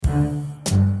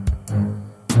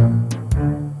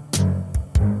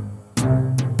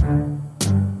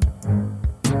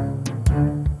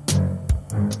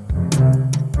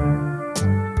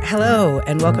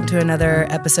and welcome to another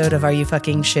episode of Are You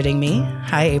Fucking Shitting Me?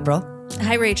 Hi, April.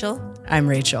 Hi, Rachel. I'm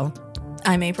Rachel.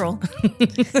 I'm April.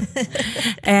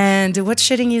 And what's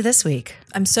shitting you this week?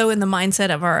 I'm so in the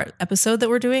mindset of our episode that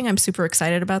we're doing. I'm super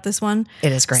excited about this one.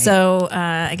 It is great. So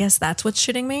I guess that's what's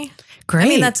shitting me. Great. I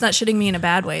mean, that's not shitting me in a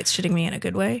bad way. It's shitting me in a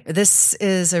good way. This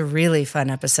is a really fun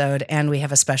episode, and we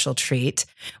have a special treat.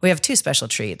 We have two special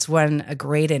treats. One, a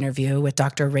great interview with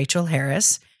Dr. Rachel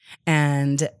Harris,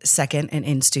 and second, an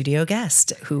in-studio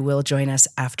guest who will join us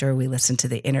after we listen to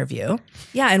the interview.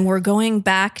 Yeah, and we're going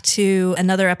back to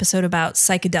another episode about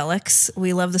psychedelics.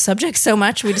 We love the subject so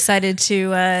much, we decided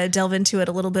to delve into it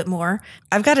a little bit more.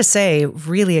 I've got to say,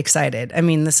 really excited. I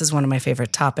mean, this is one of my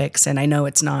favorite topics, and I know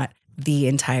it's not the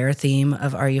entire theme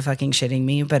of Are You Fucking Shitting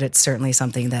Me, but it's certainly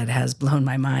something that has blown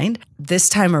my mind. This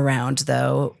time around,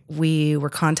 though, we were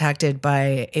contacted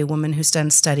by a woman who's done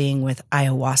studying with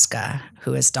ayahuasca,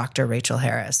 who is Dr. Rachel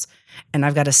Harris. And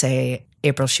I've got to say,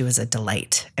 April, she was a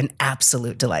delight, an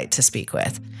absolute delight to speak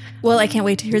with. Well, I can't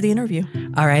wait to hear the interview.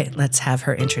 All right, let's have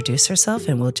her introduce herself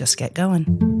and we'll just get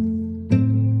going.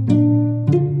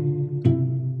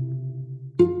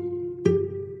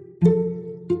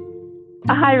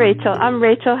 Hi, Rachel. I'm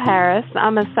Rachel Harris.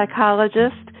 I'm a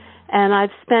psychologist, and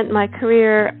I've spent my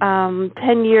career 10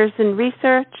 years in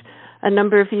research, a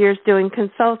number of years doing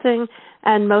consulting,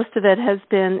 and most of it has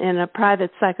been in a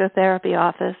private psychotherapy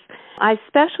office. I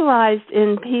specialized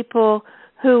in people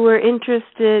who were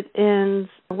interested in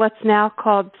what's now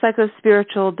called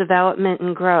psychospiritual development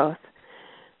and growth.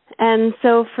 And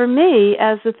so for me,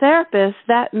 as a therapist,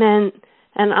 that meant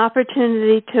an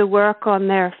opportunity to work on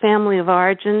their family of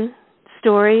origin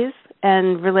stories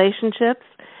and relationships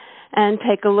and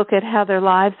take a look at how their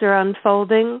lives are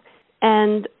unfolding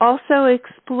and also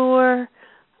explore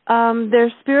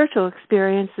their spiritual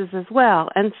experiences as well.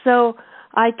 And so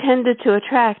I tended to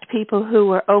attract people who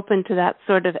were open to that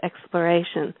sort of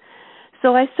exploration.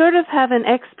 So I sort of have an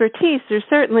expertise, or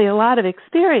certainly a lot of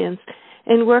experience,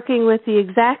 in working with the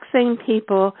exact same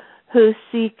people who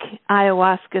seek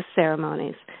ayahuasca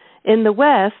ceremonies. In the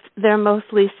West, they're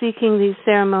mostly seeking these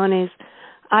ceremonies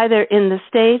either in the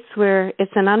States, where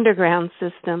it's an underground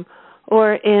system,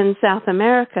 or in South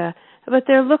America, but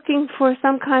they're looking for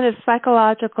some kind of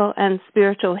psychological and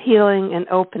spiritual healing and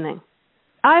opening.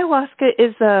 Ayahuasca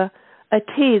is a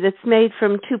tea that's made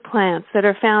from two plants that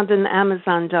are found in the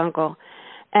Amazon jungle.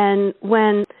 And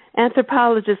when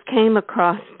anthropologists came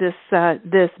across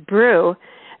this brew,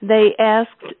 they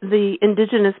asked the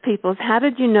indigenous peoples, how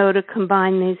did you know to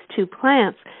combine these two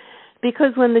plants?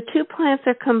 Because when the two plants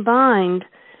are combined,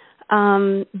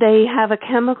 they have a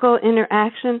chemical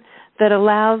interaction that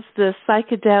allows the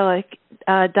psychedelic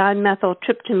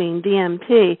dimethyltryptamine,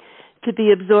 DMT, to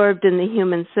be absorbed in the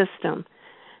human system.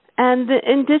 And the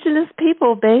indigenous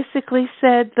people basically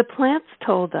said, the plants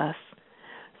told us.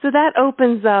 So that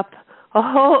opens up a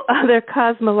whole other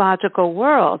cosmological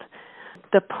world.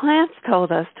 The plants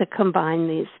told us to combine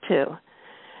these two.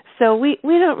 So we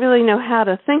don't really know how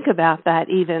to think about that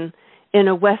even in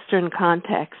a Western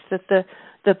context, that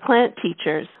the plant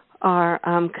teachers are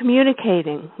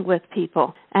communicating with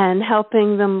people and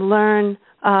helping them learn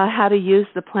how to use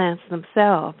the plants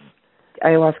themselves.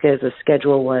 Ayahuasca is a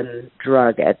Schedule I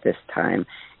drug at this time.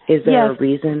 Is there a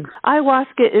reason?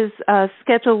 Ayahuasca is a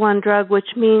Schedule I drug,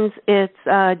 which means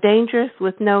it's dangerous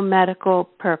with no medical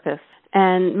purpose.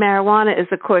 And marijuana is,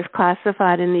 of course,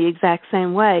 classified in the exact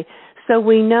same way. So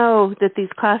we know that these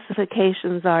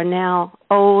classifications are now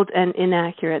old and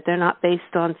inaccurate. They're not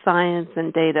based on science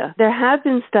and data. There have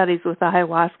been studies with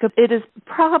ayahuasca. It is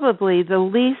probably the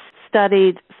least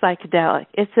studied psychedelic.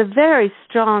 It's a very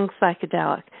strong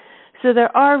psychedelic. So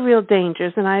there are real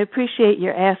dangers, and I appreciate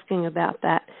your asking about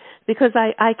that, because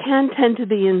I can tend to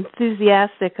be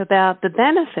enthusiastic about the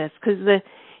benefits, because the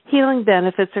healing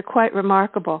benefits are quite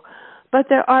remarkable. But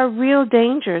there are real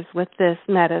dangers with this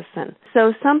medicine.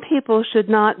 So some people should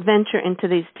not venture into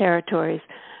these territories.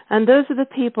 And those are the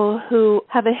people who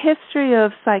have a history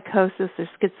of psychosis or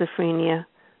schizophrenia,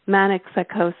 manic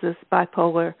psychosis,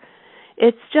 bipolar.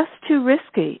 It's just too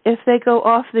risky. If they go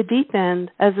off the deep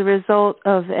end as a result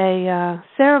of a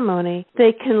ceremony,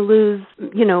 they can lose,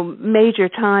 major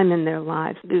time in their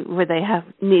lives where they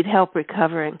need help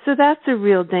recovering. So that's a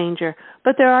real danger.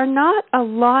 But there are not a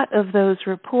lot of those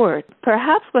reports.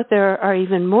 Perhaps what there are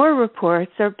even more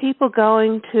reports are people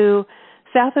going to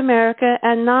South America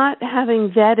and not having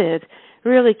vetted,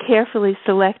 really carefully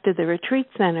selected the retreat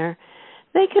center.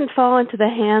 They can fall into the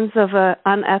hands of an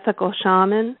unethical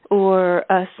shaman or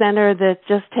a center that's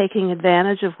just taking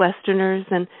advantage of Westerners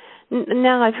and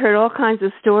Now I've heard all kinds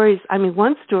of stories. I mean,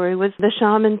 one story was the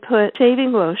shaman put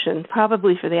shaving lotion,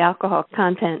 probably for the alcohol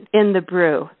content, in the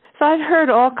brew. So I've heard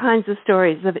all kinds of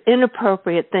stories of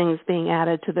inappropriate things being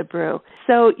added to the brew.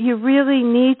 So you really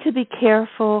need to be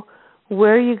careful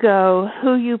where you go,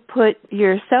 who you put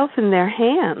yourself in their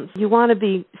hands. You want to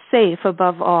be safe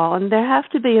above all, and there have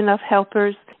to be enough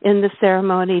helpers in the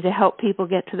ceremony to help people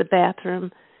get to the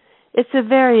bathroom. It's a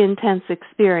very intense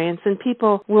experience, and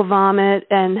people will vomit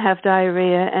and have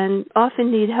diarrhea and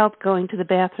often need help going to the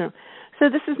bathroom. So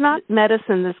this is not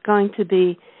medicine that's going to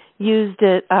be used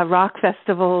at rock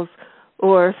festivals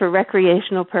or for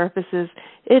recreational purposes.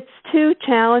 It's too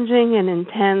challenging and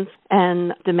intense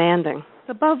and demanding.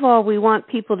 Above all, we want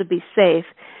people to be safe.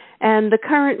 And the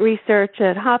current research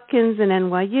at Hopkins and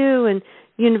NYU and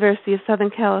University of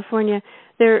Southern California,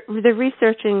 they're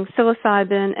researching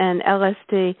psilocybin and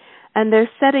LSD, and they're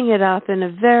setting it up in a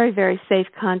very, very safe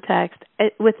context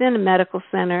within a medical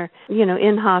center,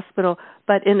 in hospital,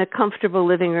 but in a comfortable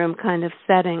living room kind of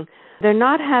setting. They're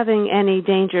not having any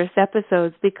dangerous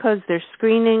episodes because they're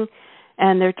screening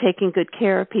and they're taking good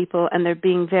care of people and they're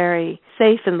being very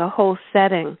safe in the whole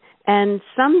setting. And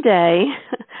someday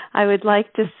I would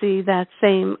like to see that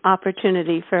same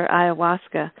opportunity for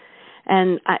ayahuasca.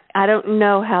 And I don't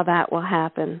know how that will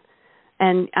happen.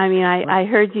 And I mean, I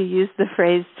heard you use the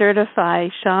phrase certify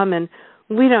shaman.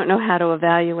 We don't know how to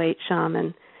evaluate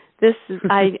shaman.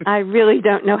 I really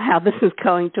don't know how this is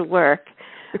going to work.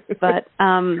 But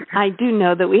I do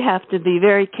know that we have to be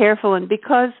very careful. And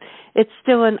because it's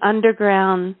still an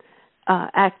underground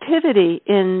activity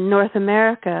in North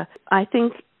America, I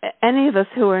think any of us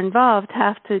who are involved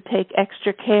have to take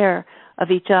extra care of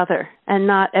each other and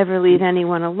not ever leave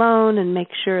anyone alone and make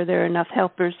sure there are enough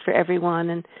helpers for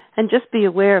everyone and just be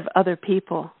aware of other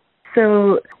people.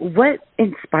 So what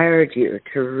inspired you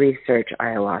to research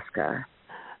ayahuasca?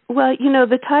 Well,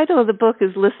 the title of the book is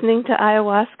Listening to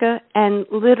Ayahuasca, and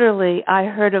literally I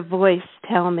heard a voice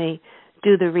tell me,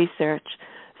 do the research.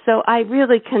 So I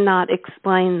really cannot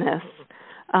explain this.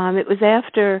 It was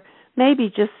after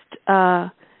maybe just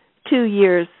 2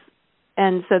 years,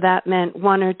 and so that meant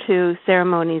 1 or 2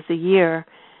 ceremonies a year.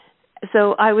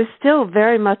 So I was still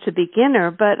very much a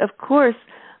beginner, but of course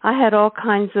I had all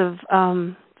kinds of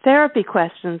therapy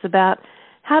questions about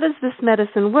how does this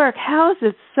medicine work? How is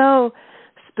it so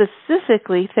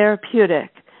specifically therapeutic?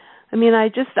 I mean, I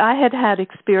had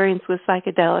experience with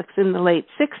psychedelics in the late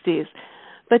 60s,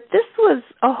 but this was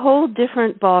a whole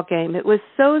different ballgame. It was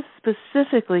so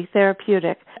specifically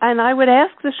therapeutic. And I would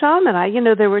ask the shaman,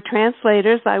 there were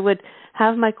translators. I would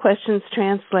have my questions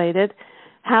translated.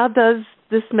 How does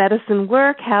this medicine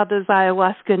work? How does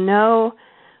ayahuasca know?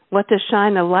 What to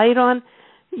shine a light on?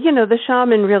 The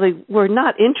shaman really were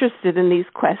not interested in these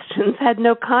questions, had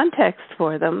no context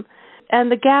for them. And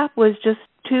the gap was just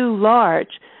too large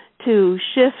to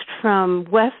shift from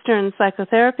Western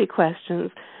psychotherapy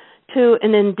questions to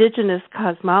an indigenous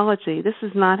cosmology. This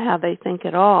is not how they think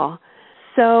at all.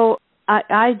 So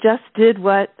I just did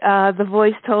what the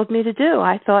voice told me to do.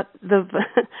 I thought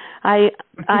I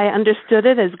understood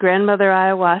it as Grandmother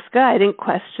Ayahuasca. I didn't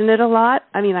question it a lot.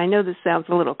 I mean, I know this sounds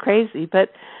a little crazy, but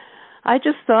I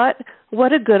just thought,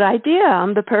 what a good idea.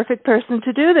 I'm the perfect person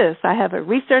to do this. I have a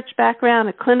research background,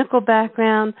 a clinical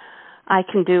background. I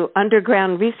can do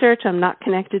underground research. I'm not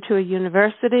connected to a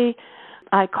university.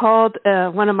 I called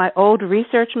one of my old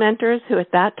research mentors, who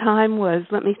at that time was,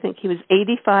 he was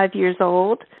 85 years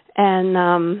old. And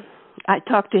I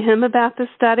talked to him about the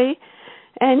study,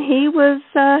 and he was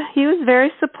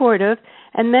very supportive.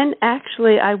 And then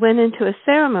actually I went into a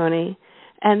ceremony,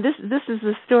 and this is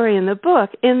the story in the book.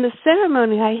 In the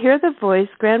ceremony, I hear the voice,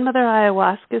 Grandmother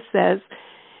Ayahuasca says,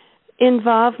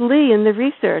 involve Lee in the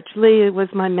research. Lee was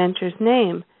my mentor's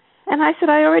name. And I said,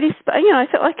 I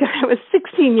felt like I was a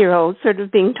 16-year-old sort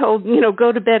of being told,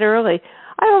 go to bed early.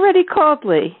 I already called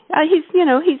Lee.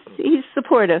 He's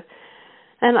supportive.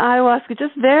 And ayahuasca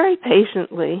just very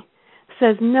patiently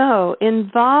says, no,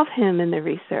 involve him in the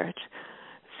research.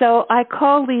 So I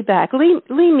call Lee back. Lee,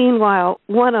 meanwhile,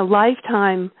 won a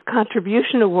lifetime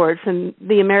contribution award from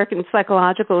the American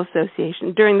Psychological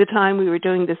Association during the time we were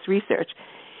doing this research.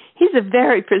 He's a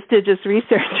very prestigious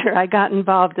researcher. I got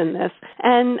involved in this.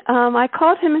 And I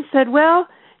called him and said, well,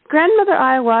 Grandmother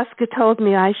Ayahuasca told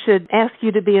me I should ask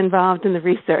you to be involved in the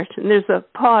research. And there's a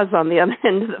pause on the other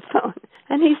end of the phone.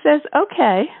 And he says,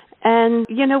 okay. And,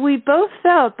 we both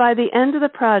felt by the end of the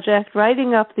project,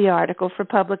 writing up the article for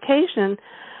publication,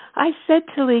 I said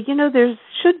to Lee, there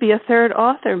should be a third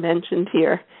author mentioned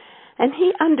here. And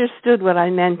he understood what I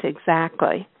meant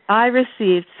exactly. I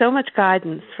received so much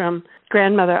guidance from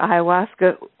Grandmother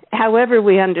Ayahuasca however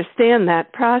we understand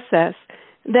that process,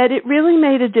 that it really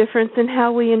made a difference in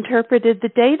how we interpreted the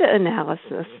data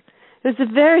analysis. It was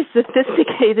a very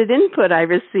sophisticated input I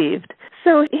received.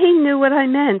 So he knew what I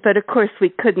meant, but of course we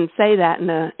couldn't say that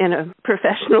in a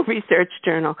professional research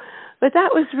journal. But that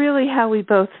was really how we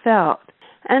both felt.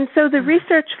 And so the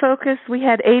research focus, we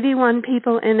had 81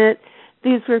 people in it.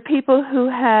 These were people who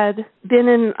had been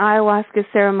in ayahuasca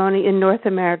ceremony in North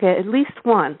America at least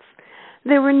once.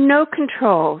 There were no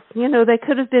controls. They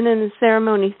could have been in the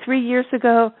ceremony 3 years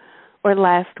ago or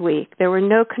last week. There were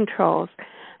no controls.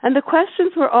 And the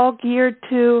questions were all geared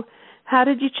to, how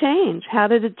did you change? How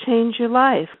did it change your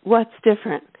life? What's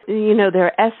different? There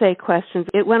are essay questions.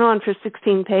 It went on for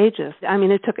 16 pages.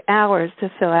 It took hours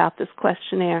to fill out this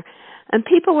questionnaire. And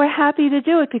people were happy to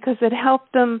do it because it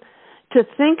helped them to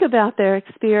think about their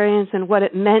experience and what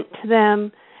it meant to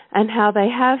them and how they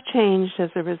have changed as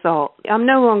a result. I'm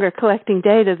no longer collecting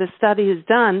data. The study is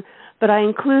done, but I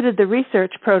included the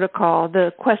research protocol,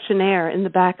 the questionnaire, in the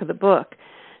back of the book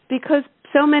because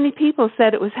so many people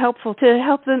said it was helpful to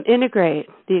help them integrate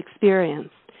the experience.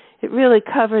 It really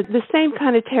covered the same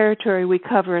kind of territory we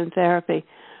cover in therapy,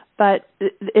 but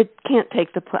it can't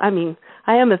take the place.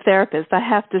 I am a therapist. I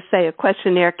have to say a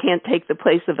questionnaire can't take the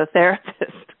place of a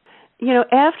therapist.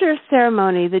 After a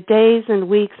ceremony, the days and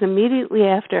weeks immediately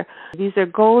after, these are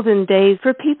golden days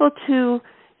for people to,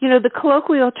 the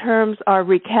colloquial terms are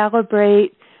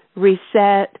recalibrate,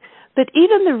 reset, but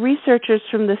even the researchers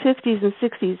from the 50s and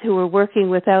 60s who were working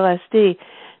with LSD,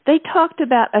 they talked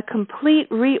about a complete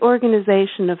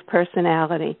reorganization of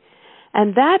personality.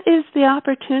 And that is the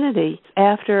opportunity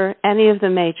after any of the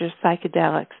major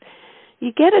psychedelics.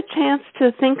 You get a chance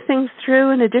to think things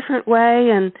through in a different way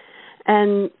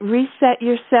and reset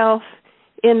yourself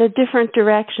in a different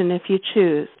direction if you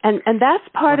choose. And that's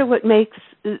part of what makes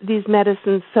these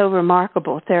medicines so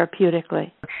remarkable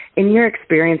therapeutically. In your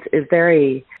experience, is there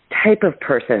a type of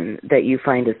person that you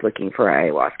find is looking for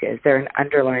ayahuasca? Is there an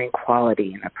underlying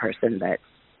quality in a person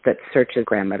that searches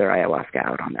Grandmother Ayahuasca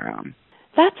out on their own?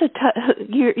 That's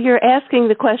you're asking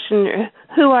the question,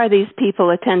 who are these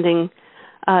people attending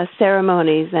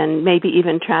ceremonies and maybe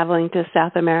even traveling to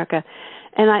South America?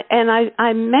 And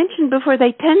I mentioned before,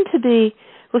 they tend to be,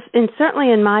 and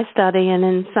certainly in my study and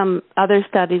in some other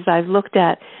studies I've looked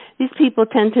at, these people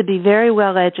tend to be very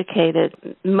well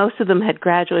educated. Most of them had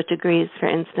graduate degrees, for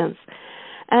instance.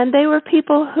 And they were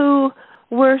people who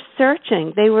were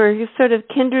searching. They were sort of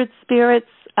kindred spirits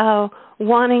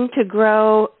wanting to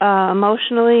grow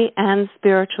emotionally and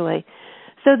spiritually.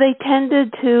 So they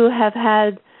tended to have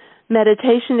had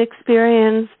meditation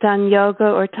experience, done yoga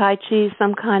or tai chi,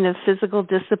 some kind of physical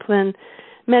discipline.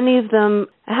 Many of them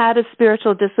had a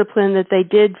spiritual discipline that they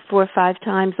did 4 or 5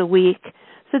 times a week.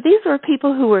 So these were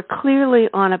people who were clearly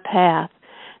on a path,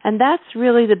 and that's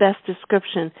really the best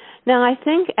description. Now, I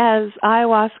think as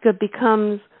ayahuasca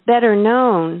becomes better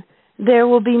known, there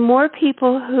will be more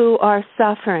people who are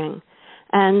suffering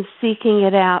and seeking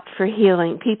it out for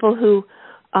healing, people who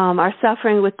are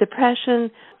suffering with depression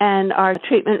and are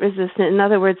treatment resistant. In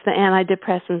other words, the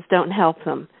antidepressants don't help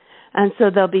them. And so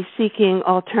they'll be seeking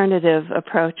alternative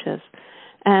approaches.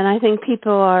 And I think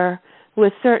people are,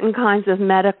 with certain kinds of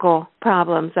medical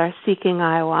problems, are seeking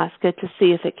ayahuasca to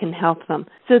see if it can help them.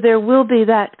 So there will be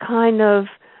that kind of,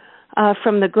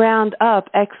 from the ground up,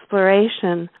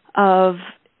 exploration of,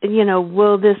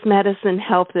 will this medicine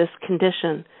help this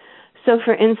condition? So,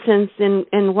 for instance,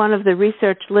 in one of the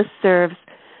research listservs,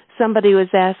 somebody was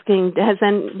asking, has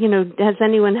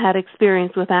anyone had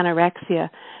experience with anorexia?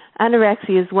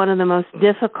 Anorexia is one of the most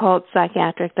difficult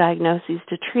psychiatric diagnoses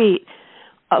to treat,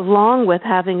 along with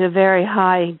having a very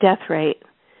high death rate.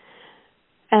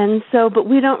 And so, but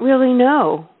we don't really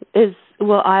know,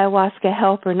 will ayahuasca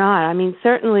help or not?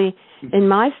 Certainly in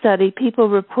my study, people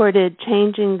reported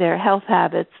changing their health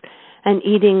habits and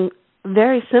eating,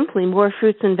 very simply, more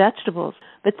fruits and vegetables.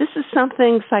 But this is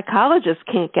something psychologists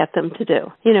can't get them to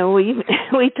do.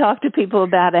 We talk to people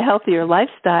about a healthier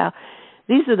lifestyle.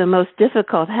 These are the most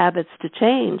difficult habits to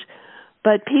change.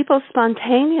 But people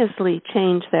spontaneously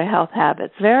change their health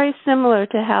habits, very similar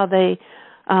to how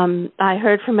I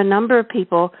heard from a number of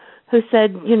people who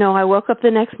said, I woke up the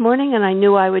next morning and I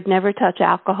knew I would never touch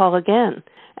alcohol again.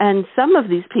 And some of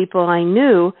these people I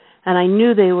knew, and I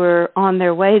knew they were on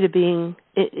their way to being,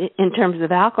 in terms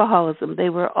of alcoholism, they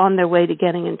were on their way to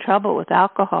getting in trouble with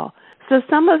alcohol. So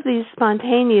some of these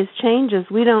spontaneous changes,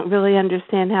 we don't really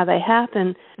understand how they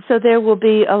happen. So there will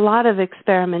be a lot of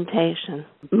experimentation.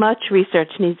 Much research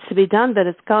needs to be done, but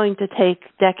it's going to take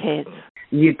decades.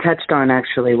 You touched on,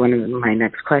 actually, one of my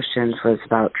next questions was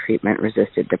about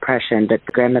treatment-resistant depression, but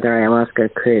Grandmother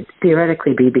Ayahuasca could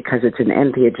theoretically be, because it's an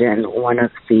entheogen, one of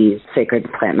these sacred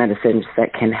plant medicines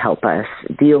that can help us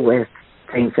deal with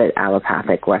things that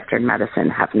allopathic Western medicine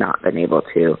have not been able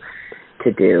to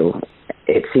do.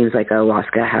 It seems like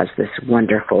ayahuasca has this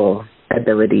wonderful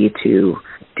ability to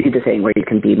do the thing where you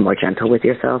can be more gentle with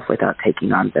yourself without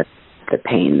taking on the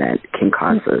pain that can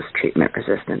cause those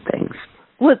treatment-resistant things.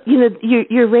 Well,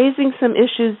 you're raising some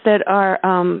issues that are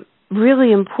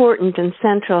really important and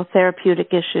central therapeutic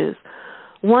issues.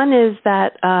 One is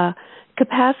that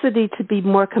capacity to be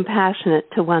more compassionate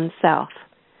to oneself.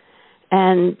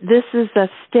 And this is a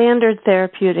standard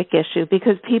therapeutic issue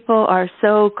because people are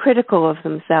so critical of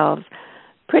themselves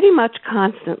pretty much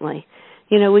constantly.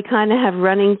 We kind of have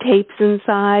running tapes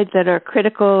inside that are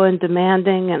critical and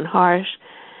demanding and harsh.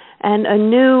 And a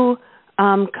new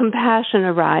compassion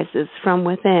arises from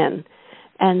within.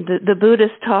 And the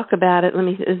Buddhists talk about it.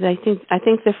 I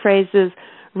think the phrase is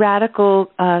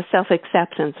radical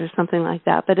self-acceptance or something like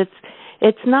that. But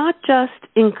it's not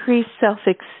just increased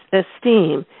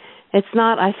self-esteem. It's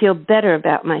not I feel better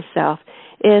about myself.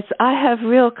 It's I have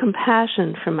real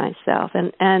compassion for myself,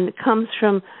 and it comes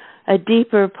from a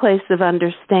deeper place of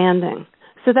understanding.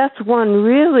 So that's one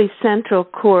really central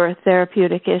core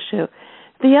therapeutic issue.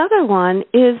 The other one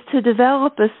is to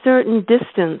develop a certain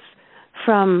distance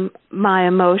from my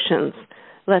emotions,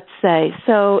 let's say.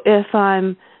 So if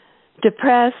I'm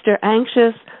depressed or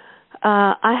anxious,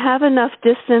 I have enough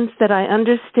distance that I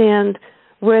understand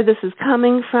where this is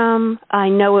coming from. I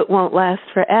know it won't last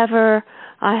forever.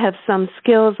 I have some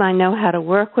skills. I know how to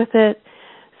work with it.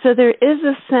 So there is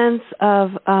a sense of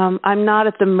I'm not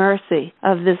at the mercy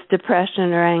of this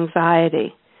depression or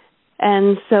anxiety.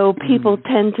 And so people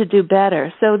tend to do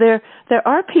better. So there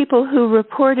are people who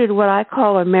reported what I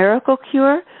call a miracle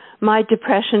cure. My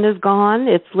depression is gone.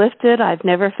 It's lifted. I've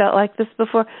never felt like this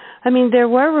before. There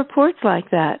were reports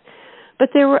like that. But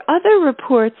there were other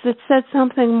reports that said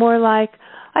something more like,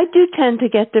 I do tend to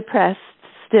get depressed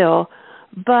still,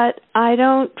 but I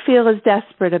don't feel as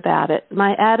desperate about it.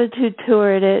 My attitude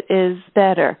toward it is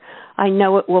better. I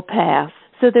know it will pass.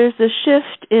 So there's a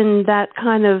shift in that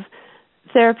kind of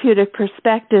therapeutic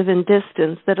perspective and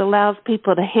distance that allows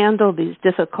people to handle these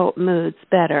difficult moods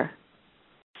better.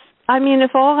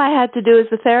 If all I had to do as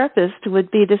a therapist would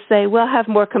be to say, well, have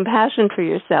more compassion for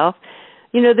yourself,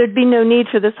 there'd be no need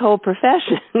for this whole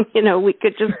profession. We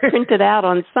could just print it out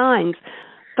on signs.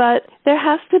 But there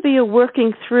has to be a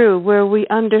working through where we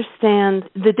understand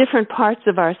the different parts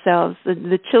of ourselves,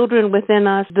 the children within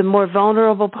us, the more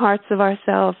vulnerable parts of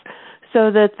ourselves, so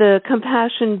that the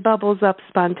compassion bubbles up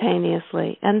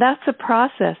spontaneously. And that's a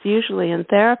process usually in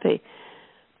therapy.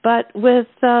 But with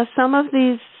some of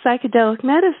these psychedelic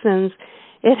medicines,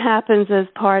 it happens as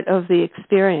part of the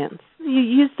experience. You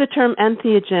use the term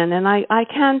entheogen, and I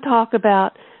can talk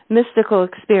about mystical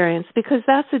experience because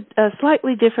that's a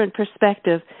slightly different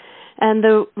perspective. And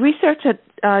the research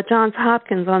at Johns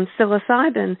Hopkins on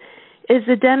psilocybin is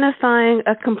identifying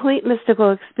a complete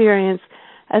mystical experience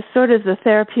as sort of the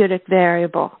therapeutic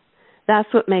variable.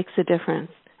 That's what makes a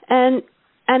difference. And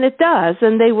it does,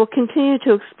 and they will continue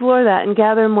to explore that and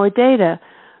gather more data.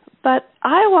 But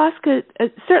ayahuasca,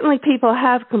 certainly people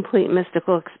have complete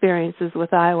mystical experiences with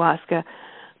ayahuasca,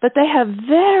 but they have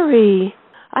very,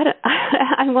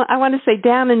 I want to say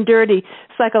down and dirty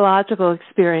psychological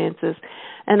experiences.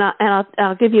 And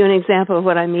I'll give you an example of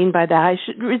what I mean by that.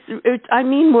 I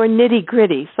mean more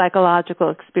nitty-gritty psychological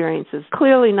experiences,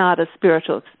 clearly not a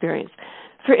spiritual experience.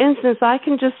 For instance, I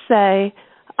can just say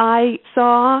I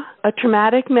saw a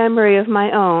traumatic memory of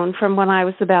my own from when I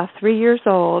was about 3 years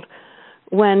old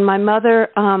when my mother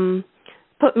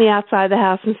put me outside the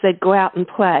house and said, go out and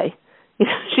play.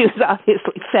 She was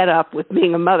obviously fed up with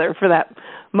being a mother for that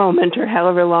moment or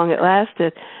however long it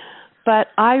lasted. But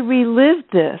I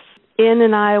relived this in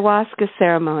an ayahuasca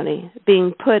ceremony,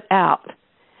 being put out.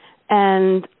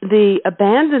 And the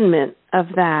abandonment of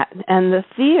that and the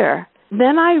fear.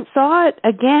 Then I saw it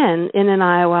again in an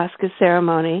ayahuasca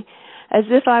ceremony as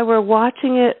if I were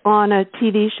watching it on a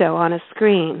TV show, on a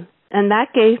screen. And that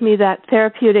gave me that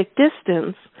therapeutic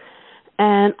distance.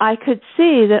 And I could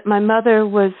see that my mother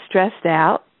was stressed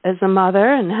out as a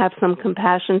mother and have some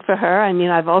compassion for her.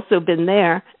 I've also been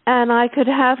there. And I could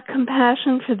have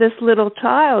compassion for this little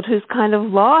child who's kind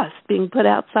of lost, being put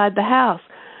outside the house.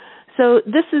 So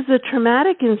this is a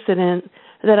traumatic incident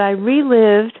that I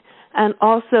relived and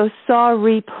also saw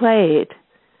replayed.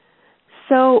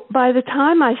 So by the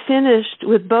time I finished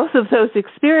with both of those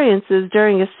experiences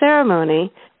during a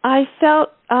ceremony, I felt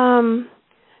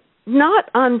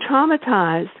not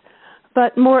untraumatized,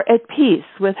 but more at peace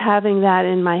with having that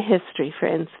in my history, for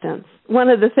instance. One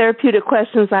of the therapeutic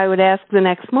questions I would ask the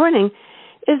next morning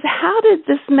is, how did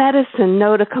this medicine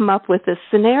know to come up with this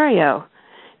scenario?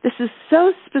 This is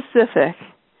so specific.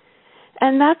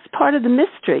 And that's part of the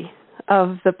mystery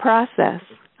of the process.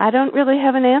 I don't really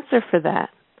have an answer for that.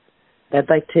 I'd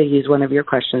like to use one of your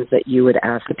questions that you would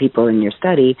ask the people in your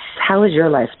study. How is your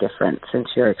life different since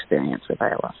your experience with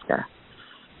ayahuasca?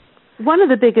 One of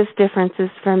the biggest differences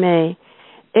for me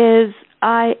is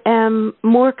I am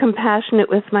more compassionate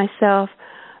with myself,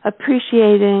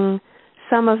 appreciating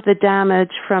some of the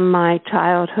damage from my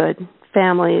childhood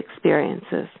family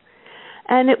experiences.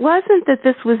 And it wasn't that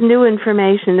this was new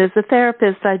information. As a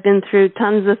therapist, I'd been through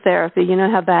tons of therapy. You know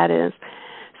how that is.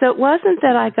 So it wasn't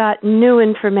that I got new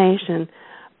information,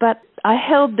 but I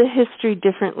held the history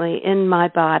differently in my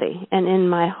body and in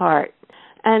my heart.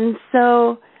 And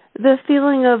so the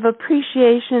feeling of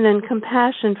appreciation and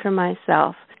compassion for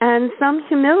myself, and some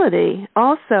humility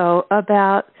also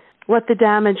about what the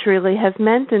damage really has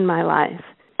meant in my life.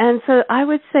 And so I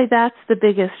would say that's the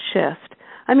biggest shift.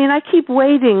 I mean, I keep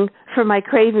waiting for my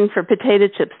craving for potato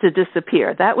chips to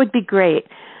disappear. That would be great.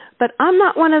 But I'm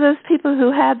not one of those people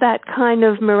who had that kind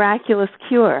of miraculous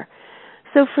cure.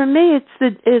 So for me,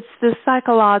 it's the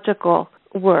psychological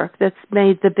work that's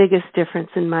made the biggest difference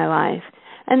in my life.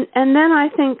 And then I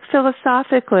think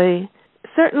philosophically,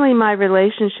 certainly my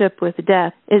relationship with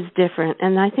death is different.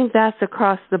 And I think that's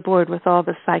across the board with all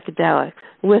the psychedelics.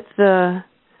 With the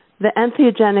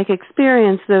entheogenic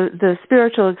experience, the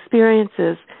spiritual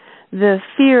experiences, the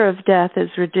fear of death is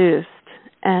reduced.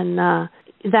 And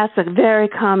that's a very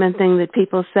common thing that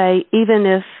people say, even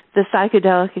if the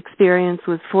psychedelic experience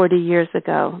was 40 years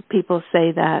ago. People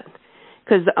say that.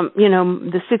 Because,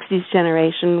 the 60s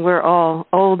generation, we're all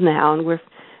old now, and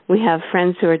we have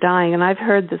friends who are dying, and I've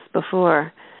heard this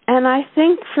before. And I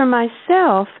think for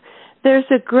myself, there's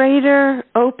a greater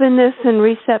openness and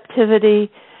receptivity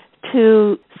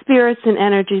to spirits and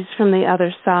energies from the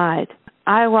other side.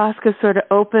 Ayahuasca sort of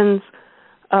opens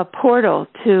a portal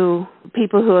to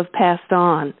people who have passed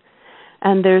on,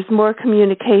 and there's more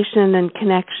communication and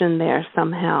connection there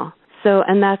somehow. So,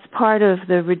 and that's part of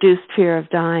the reduced fear of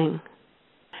dying.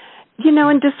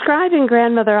 In describing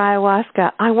Grandmother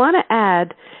Ayahuasca, I want to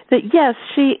add that yes,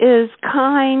 she is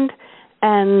kind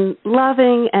and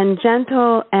loving and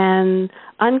gentle and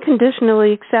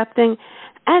unconditionally accepting,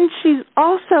 and she's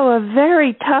also a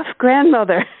very tough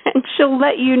grandmother, and she'll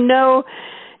let you know,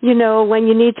 when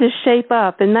you need to shape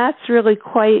up, and that's really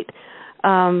quite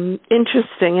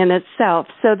interesting in itself.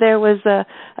 So there was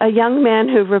a young man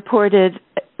who reported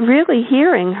really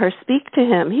hearing her speak to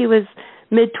him. He was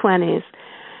mid-20s.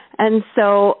 And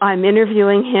so I'm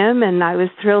interviewing him, and I was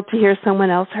thrilled to hear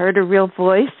someone else heard a real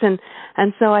voice. And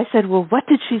so I said, well, what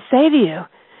did she say to you?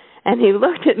 And he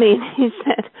looked at me and he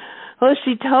said, well,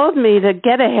 she told me to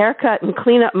get a haircut and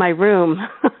clean up my room.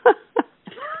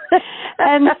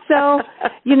 And so,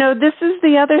 this is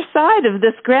the other side of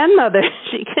this grandmother.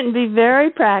 She can be very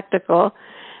practical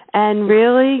and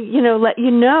really, let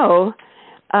you know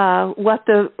what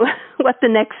the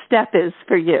next step is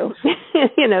for you.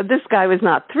 This guy was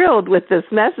not thrilled with this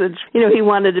message. He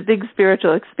wanted a big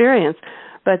spiritual experience,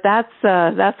 but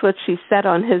that's what she set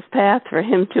on his path for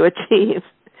him to achieve.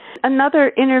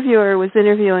 Another interviewer was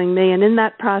interviewing me, and in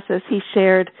that process, he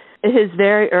shared his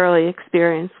very early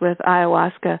experience with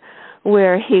ayahuasca,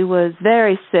 where he was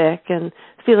very sick and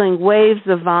feeling waves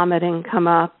of vomiting come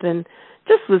up and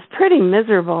just was pretty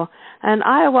miserable. And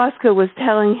ayahuasca was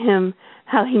telling him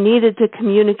how he needed to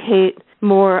communicate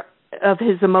more of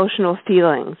his emotional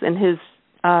feelings and his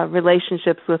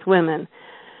relationships with women.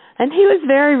 And he was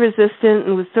very resistant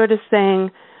and was sort of saying,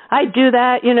 I do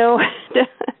that,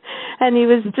 and he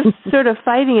was just sort of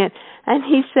fighting it. And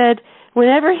he said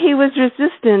whenever he was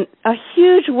resistant, a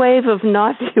huge wave of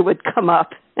nausea would come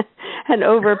up and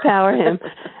overpower him.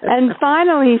 And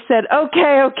finally he said,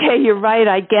 okay, you're right,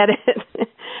 I get it.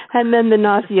 And then the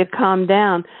nausea calmed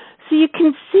down. So you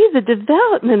can see the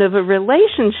development of a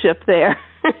relationship there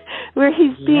where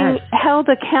he's being held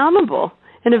accountable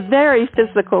in a very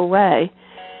physical way.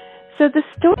 So the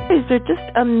stories are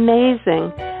just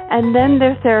amazing, and then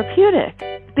they're therapeutic.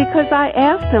 Because I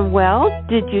asked him, well,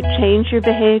 did you change your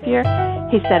behavior?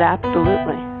 He said,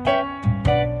 absolutely.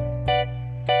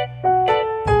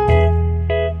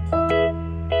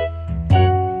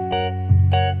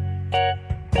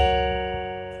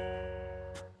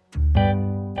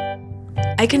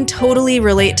 I can totally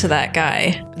relate to that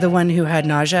guy. The one who had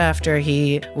nausea after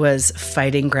he was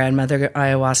fighting Grandmother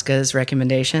Ayahuasca's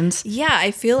recommendations? Yeah,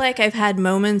 I feel like I've had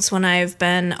moments when I've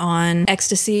been on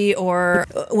ecstasy or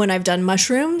when I've done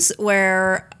mushrooms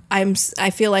where I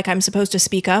feel like I'm supposed to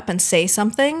speak up and say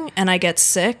something, and I get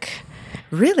sick.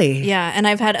 Really? Yeah, and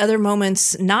I've had other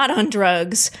moments not on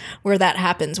drugs where that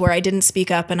happens, where I didn't speak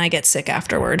up and I get sick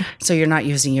afterward. So you're not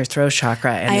using your throat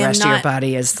chakra and the rest of your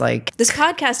body is like... This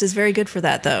podcast is very good for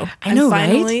that, though. I know, I'm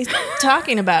finally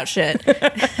talking about shit.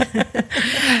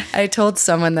 I told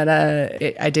someone that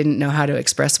I didn't know how to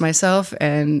express myself,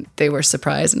 and they were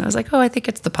surprised. And I was like, oh, I think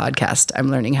it's the podcast.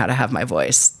 I'm learning how to have my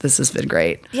voice. This has been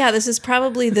great. Yeah, this is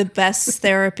probably the best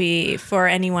therapy for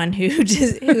anyone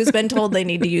who's been told they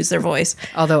need to use their voice.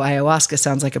 Although ayahuasca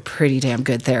sounds like a pretty damn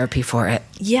good therapy for it.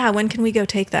 Yeah, when can we go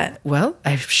take that? Well,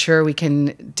 I'm sure we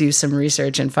can do some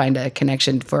research and find a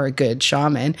connection for a good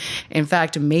shaman. In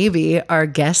fact, maybe our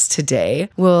guest today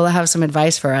will have some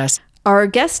advice for us. Our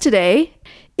guest today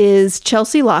is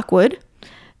Chelsea Lockwood.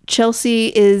 Chelsea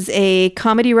is a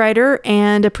comedy writer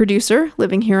and a producer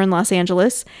living here in Los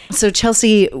Angeles. So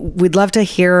Chelsea, we'd love to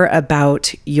hear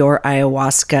about your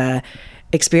ayahuasca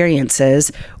experiences.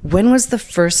 When was the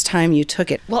first time you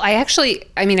took it? Well, I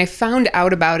found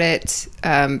out about it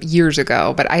years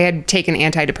ago, but I had taken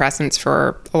antidepressants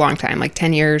for a long time, like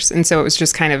 10 years. And so it was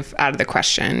just kind of out of the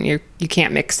question. You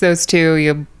can't mix those two,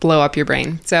 you blow up your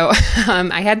brain. So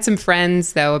I had some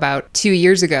friends, though, about 2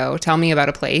 years ago tell me about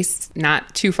a place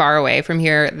not too far away from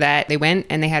here that they went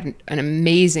and they had an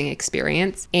amazing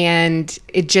experience. And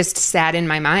it just sat in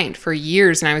my mind for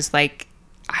years. And I was like,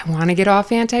 I want to get off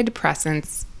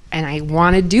antidepressants and I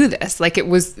want to do this. Like, it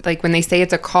was like when they say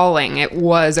it's a calling, it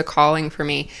was a calling for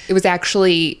me. It was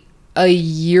actually a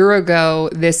year ago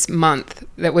this month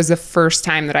that was the first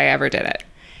time that I ever did it.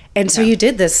 And so you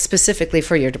did this specifically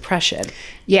for your depression.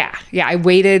 Yeah. I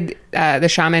waited. The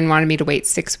shaman wanted me to wait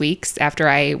 6 weeks after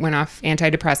I went off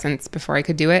antidepressants before I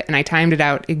could do it. And I timed it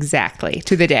out exactly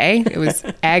to the day. It was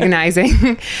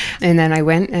agonizing. And then I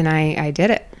went and I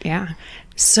did it. Yeah.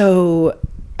 So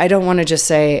I don't want to just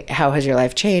say, how has your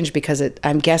life changed? Because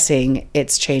I'm guessing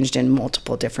it's changed in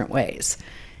multiple different ways.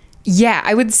 Yeah,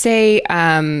 I would say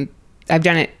I've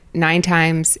done it 9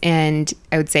 times. And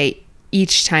I would say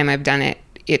each time I've done it,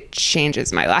 it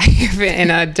changes my life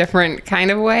in a different kind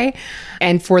of way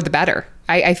and for the better.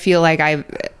 I feel like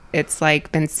it's like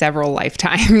been several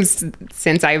lifetimes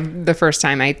since the first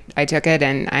time I took it,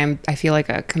 and I feel like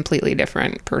a completely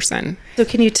different person. So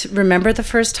can you remember the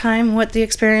first time what the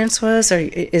experience was, or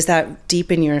is that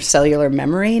deep in your cellular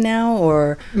memory now?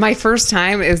 Or my first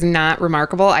time is not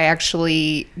remarkable. I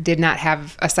actually did not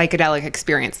have a psychedelic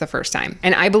experience the first time,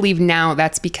 and I believe now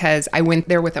that's because I went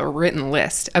there with a written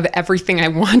list of everything I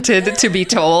wanted to be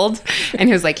told, and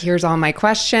he was like, "Here's all my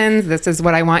questions. This is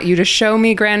what I want you to show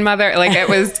me, grandmother." Like, it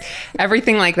was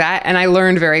everything like that. And I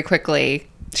learned very quickly,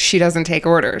 she doesn't take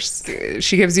orders.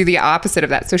 She gives you the opposite of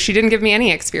that. So she didn't give me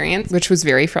any experience, which was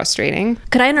very frustrating.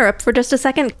 Could I interrupt for just a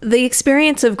second? The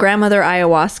experience of Grandmother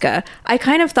Ayahuasca, I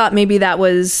kind of thought maybe that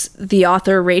was the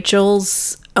author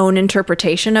Rachel's own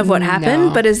interpretation of what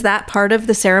happened, but is that part of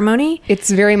the ceremony? It's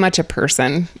very much a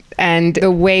person. And the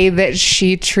way that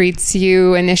she treats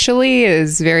you initially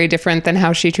is very different than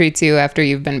how she treats you after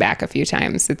you've been back a few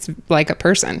times. It's like a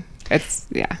person.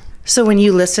 Yeah. So when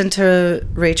you listened to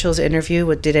Rachel's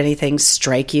interview, did anything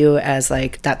strike you as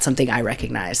like, that's something I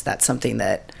recognize, that's something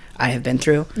that I have been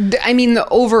through? I mean, the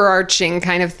overarching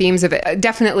kind of themes of it,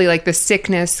 definitely like the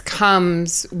sickness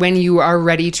comes when you are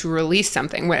ready to release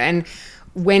something. And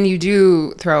when you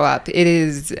do throw up, it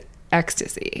is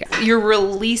ecstasy. You're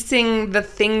releasing the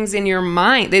things in your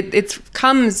mind. It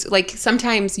comes like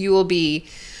sometimes you will be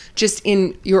just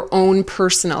in your own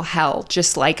personal hell,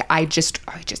 just like I just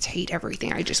hate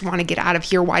everything. I just want to get out of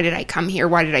here. Why did I come here?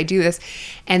 Why did I do this?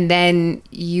 And then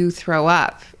you throw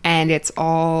up and it's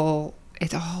all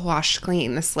washed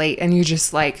clean, the slate, and you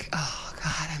just like, oh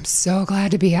God, I'm so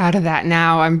glad to be out of that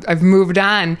now. I've moved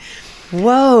on.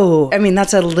 Whoa. I mean,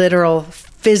 that's a literal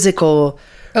physical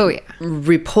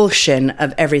repulsion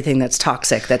of everything that's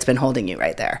toxic that's been holding you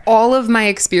right there. All of my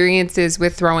experiences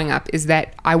with throwing up is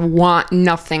that I want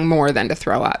nothing more than to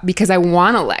throw up because I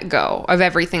want to let go of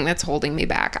everything that's holding me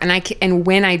back. And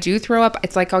when I do throw up,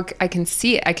 it's like I can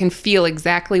see it. I can feel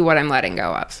exactly what I'm letting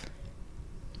go of.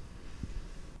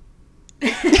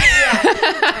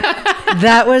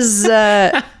 That was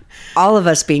all of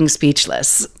us being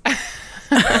speechless.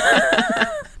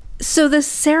 So the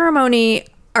ceremony,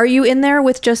 are you in there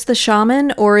with just the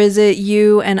shaman, or is it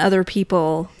you and other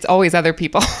people? It's always other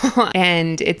people.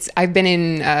 And I've been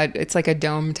in, it's like a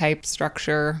dome type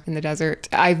structure in the desert.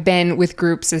 I've been with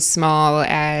groups as small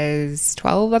as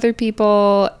 12 other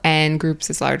people and groups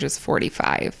as large as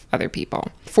 45 other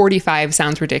people. 45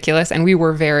 sounds ridiculous, and we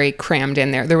were very crammed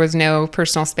in there. There was no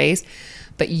personal space.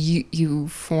 but you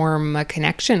form a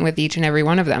connection with each and every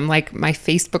one of them. Like my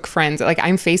Facebook friends, like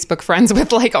I'm Facebook friends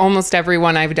with like almost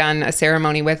everyone I've done a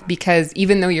ceremony with, because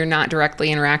even though you're not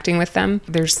directly interacting with them,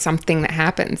 there's something that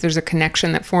happens. There's a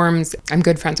connection that forms. I'm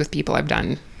good friends with people I've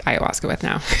done ayahuasca with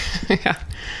now. Yeah.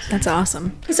 That's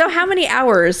awesome. So how many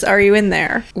hours are you in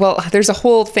there? Well, there's a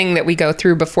whole thing that we go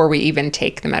through before we even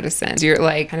take the medicine. You're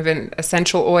like kind of an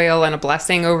essential oil and a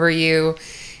blessing over you.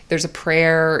 There's a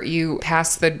prayer. You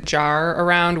pass the jar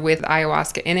around with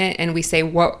ayahuasca in it, and we say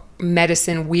what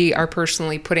medicine we are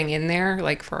personally putting in there,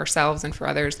 like for ourselves and for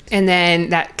others. And then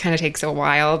that kind of takes a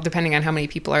while, depending on how many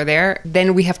people are there.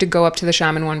 Then we have to go up to the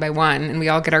shaman one by one, and we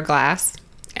all get our glass.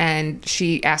 And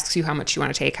she asks you how much you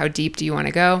want to take, how deep do you want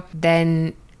to go.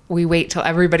 Then we wait till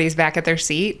everybody's back at their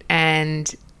seat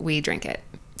and we drink it.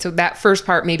 So that first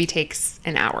part maybe takes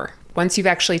an hour. Once you've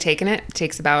actually taken it, it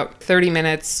takes about 30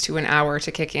 minutes to an hour to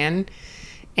kick in.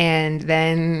 And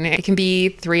then it can be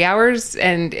 3 hours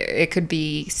and it could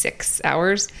be 6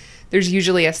 hours. There's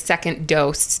usually a second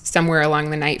dose somewhere along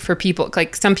the night for people.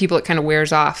 Like some people, it kind of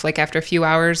wears off like after a few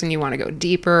hours and you want to go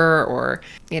deeper, or,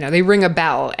 you know, they ring a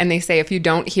bell and they say, if you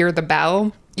don't hear the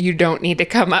bell, you don't need to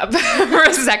come up for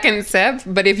a second sip.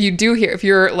 But if you do hear, if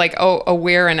you're like,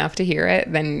 aware enough to hear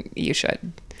it, then you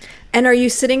should. And are you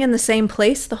sitting in the same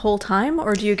place the whole time,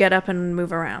 or do you get up and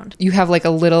move around? You have like a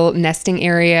little nesting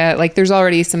area. Like there's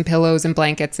already some pillows and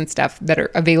blankets and stuff that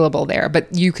are available there, but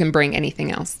you can bring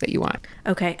anything else that you want.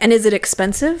 Okay. And is it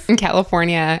expensive? In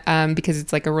California, because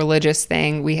it's like a religious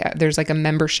thing, there's like a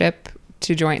membership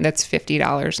to join that's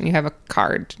 $50, and you have a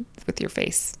card with your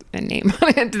face and name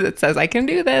on it that says, I can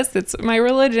do this. It's my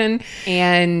religion.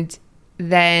 And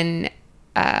then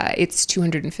it's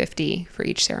 $250 for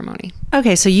each ceremony.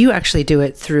 Okay, so you actually do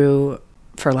it through,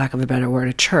 for lack of a better word,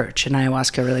 a church, an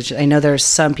ayahuasca religion. I know there's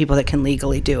some people that can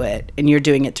legally do it, and you're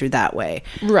doing it through that way.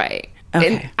 Right.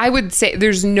 Okay. And I would say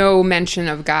there's no mention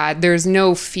of God. There's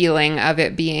no feeling of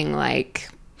it being like...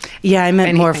 Yeah, I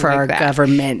meant more for like our that.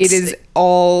 government. It is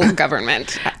all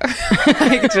government.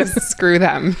 Like, just screw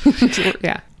them.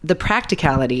 Yeah. The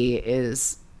practicality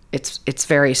is... It's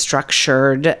very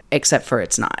structured, except for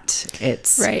it's not.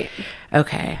 It's right.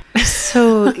 Okay.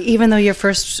 So even though your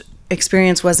first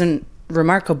experience wasn't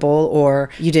remarkable, or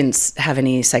you didn't have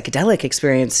any psychedelic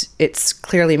experience, it's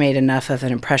clearly made enough of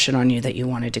an impression on you that you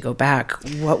wanted to go back.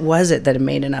 What was it that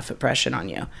made enough impression on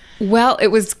you? Well, it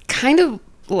was kind of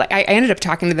like, I ended up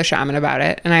talking to the shaman about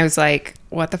it, and I was like,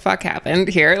 what the fuck happened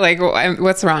here? Like,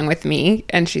 what's wrong with me?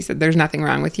 And she said, there's nothing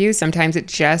wrong with you. Sometimes it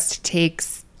just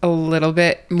takes a little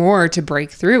bit more to break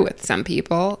through with some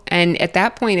people. And at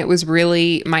that point, it was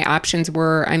really, my options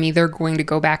were, I'm either going to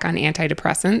go back on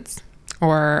antidepressants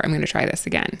or I'm going to try this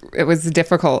again. It was a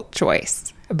difficult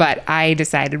choice, but I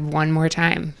decided one more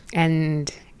time,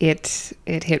 and it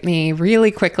hit me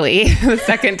really quickly the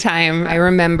second time. I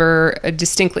remember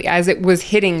distinctly as it was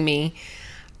hitting me,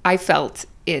 I felt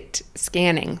it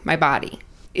scanning my body.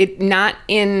 It not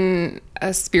in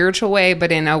a spiritual way,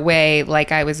 but in a way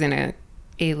like I was in a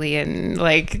alien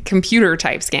like computer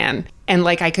type scan, and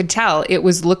like I could tell it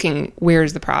was looking,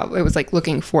 where's the problem? It was like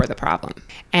looking for the problem.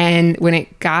 And when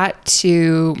it got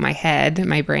to my head,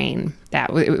 my brain,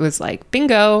 it was like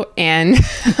bingo. And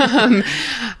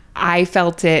I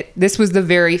felt it. This was the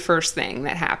very first thing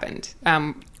that happened.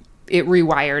 It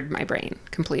rewired my brain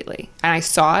completely, and I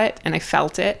saw it and I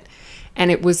felt it, and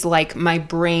it was like my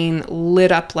brain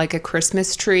lit up like a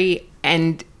Christmas tree,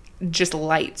 and just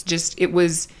lights, it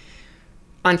was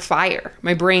on fire.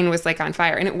 My brain was like on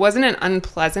fire, and it wasn't an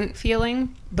unpleasant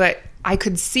feeling, but I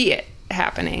could see it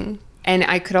happening. And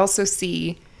I could also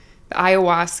see the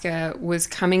ayahuasca was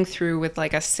coming through with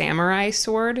like a samurai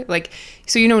sword. Like,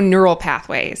 so, neural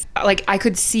pathways. Like I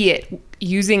could see it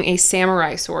using a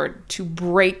samurai sword to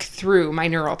break through my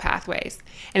neural pathways.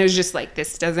 And it was just like,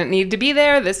 this doesn't need to be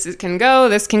there. This can go.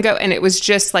 And it was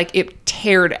just like, it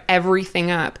teared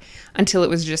everything up until it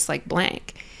was just like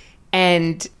blank.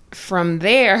 And from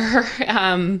there,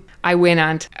 I went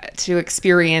on to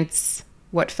experience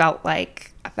what felt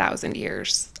like 1,000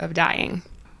 years of dying.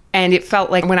 And it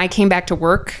felt like when I came back to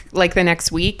work, like the next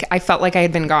week, I felt like I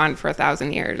had been gone for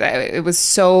 1,000 years. It was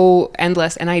so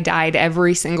endless, and I died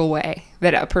every single way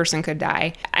that a person could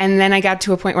die. And then I got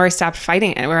to a point where I stopped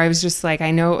fighting it, where I was just like,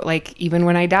 I know, like, even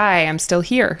when I die, I'm still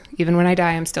here. Even when I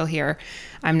die, I'm still here.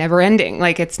 I'm never ending.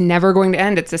 Like, it's never going to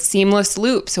end. It's a seamless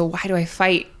loop. So why do I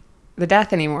fight the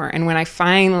death anymore? And when I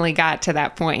finally got to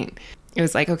that point, it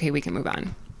was like, okay, we can move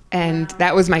on. And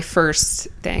that was my first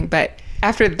thing. But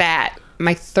after that,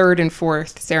 my third and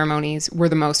fourth ceremonies were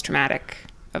the most traumatic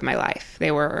of my life.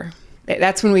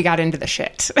 That's when we got into the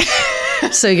shit.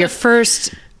 So your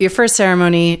first your first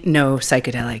ceremony, no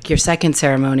psychedelic. Your second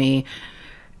ceremony,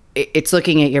 it's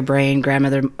looking at your brain.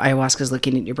 Grandmother Ayahuasca is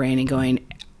looking at your brain and going,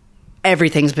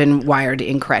 everything's been wired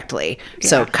incorrectly. Yeah.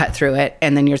 So cut through it.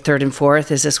 And then your third and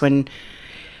fourth, is this when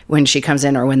she comes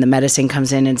in, or when the medicine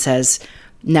comes in and says,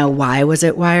 now why was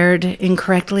it wired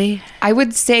incorrectly? I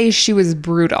would say she was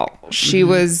brutal. She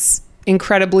was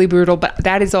incredibly brutal, but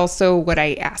that is also what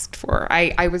I asked for.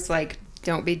 I was like,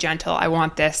 don't be gentle. I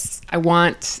want this. I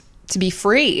want to be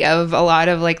free of a lot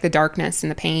of like the darkness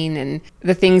and the pain and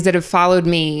the things that have followed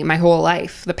me my whole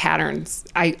life, the patterns.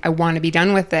 I want to be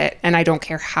done with it, and I don't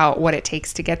care what it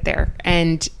takes to get there.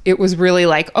 And it was really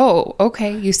like, oh,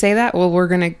 okay, you say that? Well, we're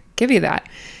going to give you that.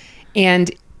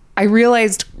 And I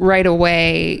realized right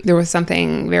away there was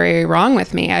something very wrong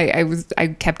with me. I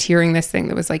kept hearing this thing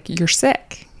that was like, you're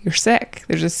sick. You're sick.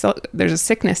 There's a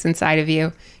sickness inside of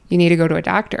you. You need to go to a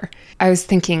doctor. I was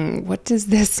thinking, what does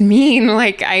this mean?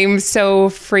 Like, I'm so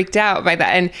freaked out by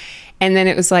that. And then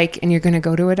it was like, and you're going to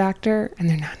go to a doctor, and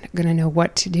they're not going to know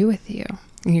what to do with you.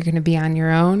 And you're going to be on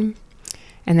your own.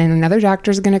 And then another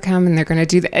doctor's going to come, and they're going to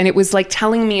do that. And it was like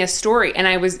telling me a story. And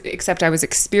I was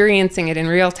experiencing it in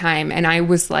real time. And I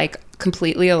was like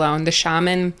completely alone. The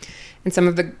shaman and some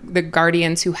of the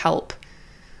guardians who help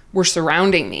were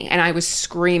surrounding me. And I was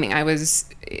screaming.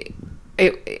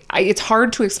 It's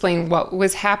hard to explain what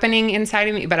was happening inside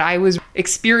of me, but I was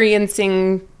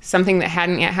experiencing something that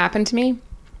hadn't yet happened to me.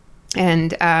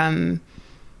 And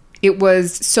it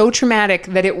was so traumatic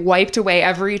that it wiped away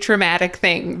every traumatic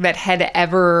thing that had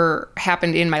ever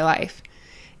happened in my life.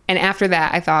 And after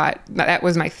that, I thought, that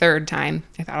was my third time.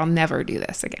 I thought, I'll never do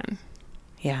this again.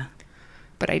 Yeah.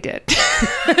 But I did.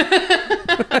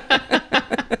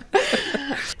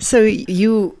 So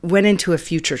you went into a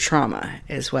future trauma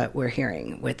is what we're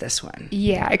hearing with this one.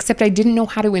 Yeah, except I didn't know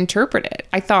how to interpret it.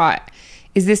 I thought,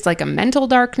 is this like a mental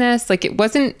darkness? Like, it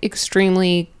wasn't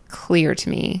extremely clear to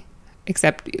me,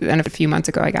 except then a few months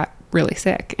ago I got really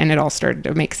sick and it all started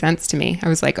to make sense to me. I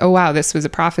was like, oh wow, this was a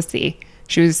prophecy.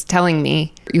 She was telling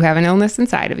me, you have an illness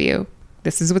inside of you.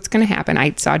 This is what's going to happen.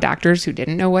 I saw doctors who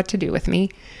didn't know what to do with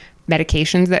me,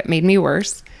 medications that made me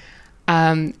worse.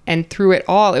 And through it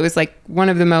all, it was like one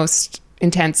of the most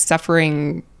intense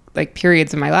suffering like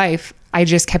periods of my life. I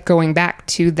just kept going back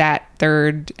to that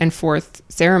third and fourth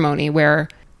ceremony where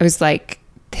I was like,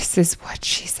 this is what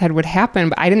she said would happen.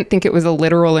 But I didn't think it was a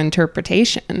literal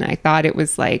interpretation. I thought it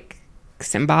was like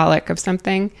symbolic of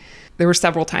something. There were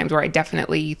several times where I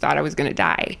definitely thought I was going to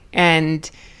die. And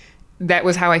that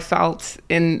was how I felt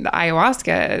in the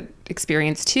ayahuasca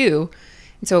experience too.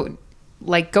 And so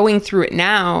like going through it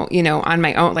now, on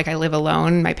my own, like I live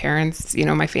alone, my parents,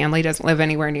 my family doesn't live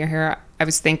anywhere near here. I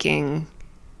was thinking,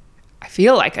 I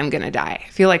feel like I'm going to die. I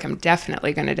feel like I'm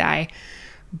definitely going to die.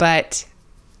 But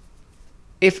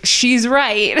if she's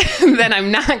right, then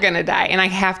I'm not going to die. And I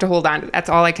have to hold on to, that's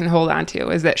all I can hold on to,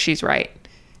 is that she's right.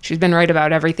 She's been right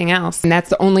about everything else. And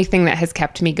that's the only thing that has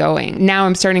kept me going. Now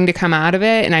I'm starting to come out of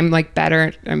it and I'm like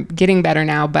better. I'm getting better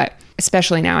now. But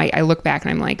especially now I look back and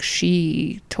I'm like,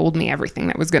 she told me everything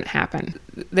that was going to happen.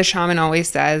 The shaman always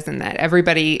says, and that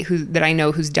everybody that I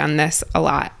know who's done this a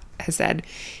lot has said,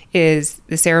 is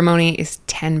the ceremony is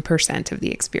 10% of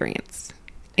the experience.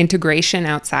 Integration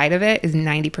outside of it is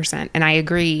 90%. And I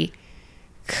agree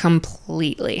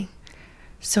completely.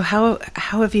 So how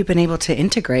have you been able to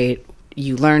integrate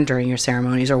you learned during your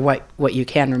ceremonies, or what you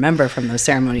can remember from those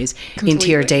ceremonies, completely, into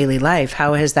your daily life?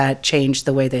 How has that changed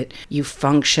the way that you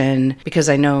function? Because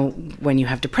I know when you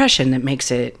have depression, it makes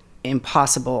it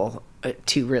impossible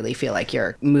to really feel like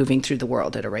you're moving through the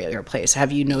world at a regular pace.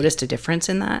 Have you noticed a difference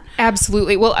in that?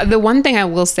 Absolutely. Well, the one thing I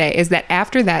will say is that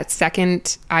after that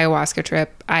second ayahuasca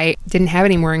trip, I didn't have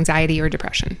any more anxiety or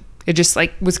depression. It just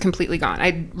like was completely gone.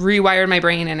 I rewired my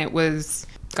brain and it was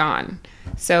gone.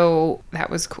 So that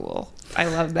was cool. I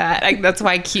love that. That's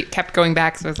why I kept going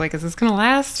back. So I was like, is this going to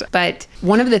last? But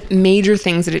one of the major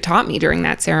things that it taught me during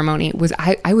that ceremony was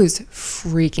I was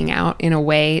freaking out in a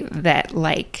way that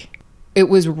like, it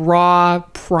was raw,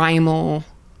 primal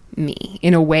me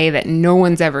in a way that no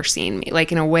one's ever seen me.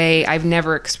 Like in a way I've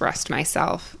never expressed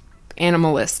myself,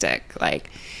 animalistic, like,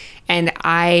 and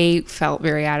I felt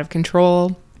very out of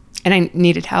control and I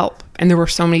needed help. And there were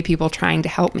so many people trying to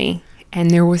help me.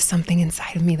 And there was something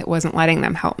inside of me that wasn't letting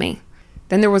them help me.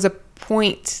 Then there was a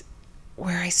point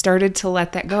where I started to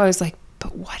let that go. I was like,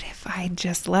 but what if I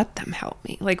just let them help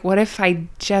me? Like, what if I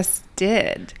just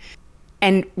did?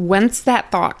 And once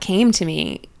that thought came to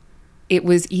me, it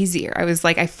was easier. I was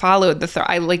like, I followed the thought.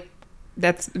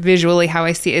 That's visually how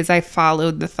I see it, is I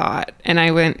followed the thought. And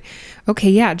I went, okay,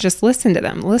 yeah, just listen to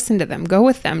them, go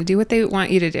with them, do what they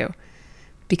want you to do.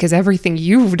 because everything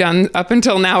you've done up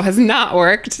until now has not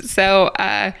worked. So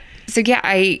yeah,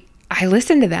 I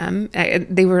listened to them.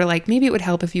 They were like, maybe it would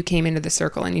help if you came into the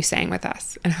circle and you sang with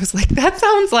us. And I was like, that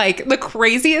sounds like the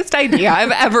craziest idea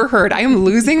I've ever heard. I am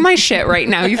losing my shit right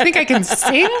now. You think I can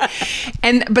sing?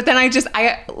 But then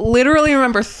I literally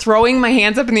remember throwing my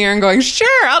hands up in the air and going,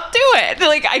 sure, I'll do it.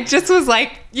 Like, I just was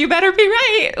like, you better be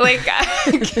right. Like,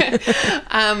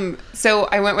 so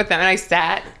I went with them and I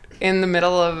sat in the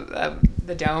middle of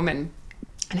the dome and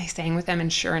I sang with them.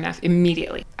 And sure enough,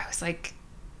 immediately I was like,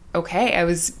 okay.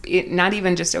 Not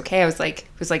even just okay. It was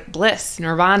like bliss,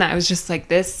 nirvana. I was just like,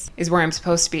 this is where I'm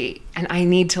supposed to be. And I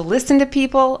need to listen to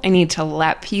people. I need to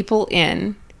let people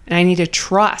in. And I need to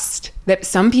trust that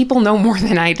some people know more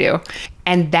than I do.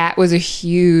 And that was a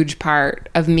huge part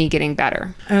of me getting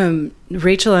better.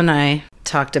 Rachel and I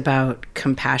talked about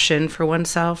compassion for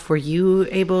oneself. Were you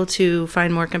able to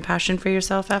find more compassion for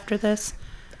yourself after this?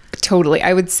 Totally.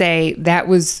 I would say that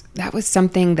was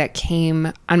something that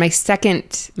came on my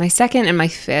second and my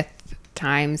fifth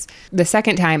times. The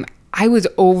second time, I was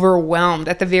overwhelmed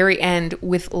at the very end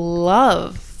with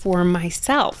love for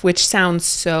myself, which sounds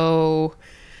so,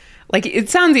 like, it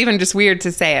sounds even just weird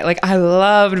to say it. Like, I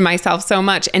loved myself so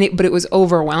much, but it was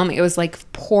overwhelming. It was like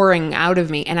pouring out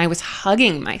of me, and I was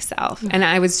hugging myself. And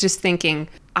I was just thinking,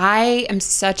 I am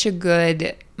such a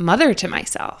good mother to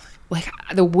myself. Like,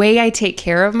 the way I take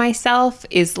care of myself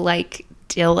is like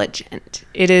diligent.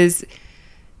 It is,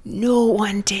 no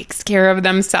one takes care of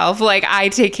themselves like I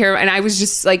take care of. And I was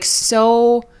just like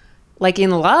so like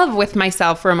in love with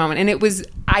myself for a moment. And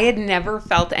I had never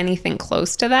felt anything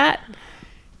close to that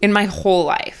in my whole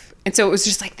life. And so it was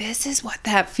just like, this is what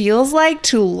that feels like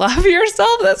to love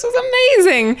yourself. This was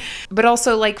amazing. But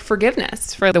also like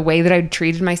forgiveness for the way that I'd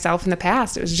treated myself in the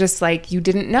past. It was just like, you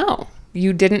didn't know.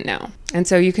 You didn't know. And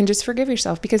so you can just forgive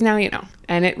yourself because now you know.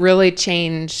 And it really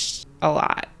changed a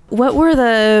lot. What were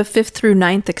the 5th through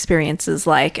 9th experiences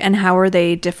like, and how are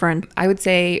they different? I would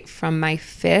say from my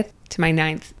 5th to my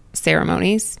 9th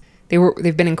ceremonies,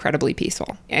 they've been incredibly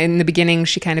peaceful. In the beginning,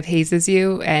 she kind of hazes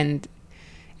you, and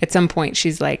at some point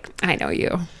she's like, I know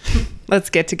you. Let's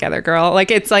get together, girl.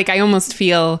 Like, it's like I almost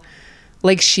feel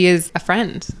like she is a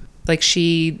friend. Like,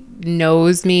 she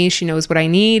knows me, she knows what I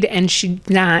need, and she's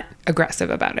not aggressive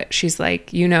about it. She's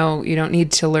like, you don't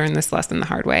need to learn this lesson the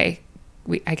hard way.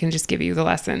 I can just give you the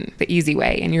lesson the easy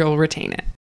way, and you'll retain it.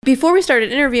 Before we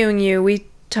started interviewing you, we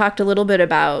talked a little bit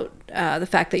about the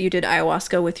fact that you did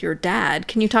ayahuasca with your dad.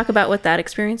 Can you talk about what that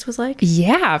experience was like?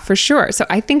 Yeah, for sure. So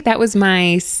I think that was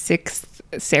my 6th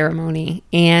ceremony,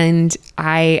 and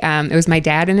it was my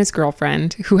dad and his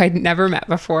girlfriend, who I'd never met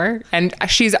before, and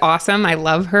she's awesome. I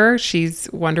love her.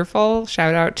 She's wonderful.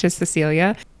 Shout out to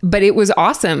Cecilia. But it was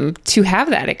awesome to have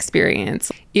that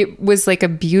experience. It was like a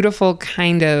beautiful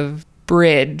kind of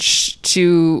bridge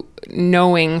to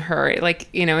knowing her, like,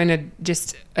 in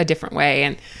just a different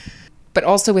way. But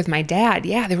also with my dad,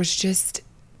 yeah, there was just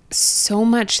so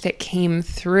much that came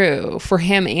through for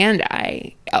him and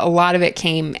I. A lot of it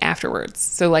came afterwards.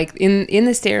 So like in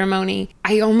the ceremony,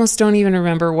 I almost don't even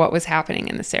remember what was happening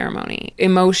in the ceremony.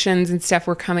 Emotions and stuff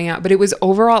were coming out, but it was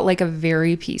overall like a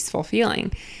very peaceful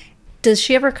feeling. Does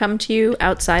she ever come to you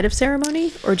outside of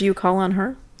ceremony, or do you call on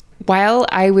her? While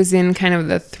I was in kind of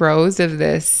the throes of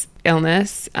this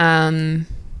illness, this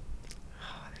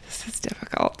is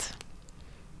difficult.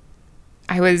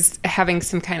 I was having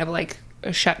some kind of like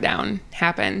a shutdown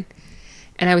happen,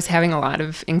 and I was having a lot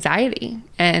of anxiety,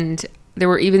 and there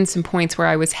were even some points where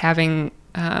I was having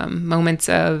moments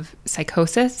of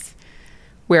psychosis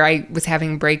where I was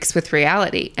having breaks with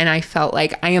reality, and I felt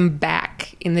like I am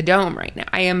back in the dome right now.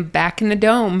 I am back in the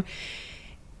dome,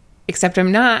 except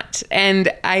I'm not.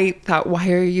 And I thought, why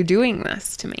are you doing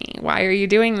this to me? Why are you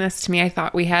doing this to me? I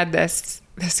thought we had this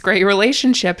great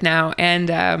relationship now. And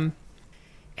then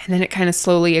it kind of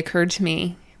slowly occurred to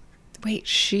me, wait,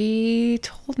 she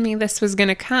told me this was going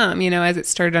to come, as it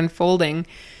started unfolding.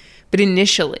 But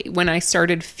initially, when I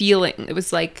started feeling, it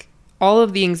was like all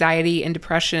of the anxiety and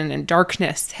depression and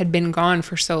darkness had been gone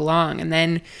for so long. And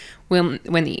then when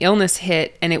the illness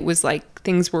hit, and it was like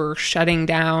things were shutting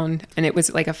down, and it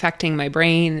was like affecting my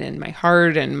brain and my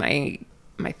heart and my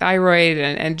thyroid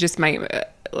and just my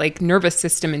like nervous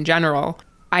system in general,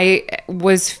 I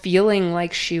was feeling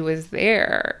like she was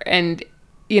there. And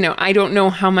I don't know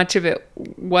how much of it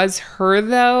was her,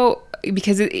 though,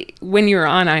 because when you're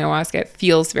on ayahuasca, it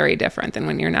feels very different than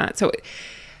when you're not. So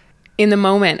in the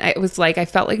moment, it was like I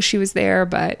felt like she was there,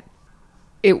 but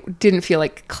it didn't feel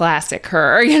like classic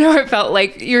her. It felt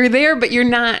like you're there, but you're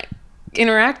not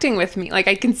interacting with me. Like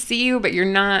I can see you, but you're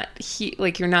not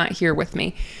you're not here with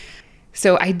me.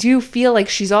 So I do feel like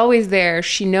she's always there.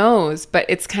 She knows, but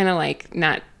it's kind of like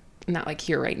not like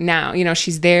here right now. You know,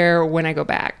 she's there when I go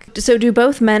back. So do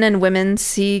both men and women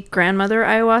see Grandmother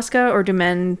Ayahuasca, or do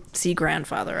men see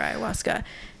Grandfather Ayahuasca?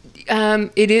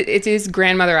 It is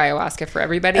Grandmother Ayahuasca for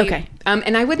everybody. Okay.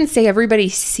 And I wouldn't say everybody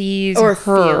sees Or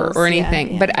her feels, or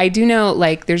anything, yeah. but I do know,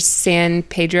 like, there's San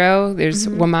Pedro, there's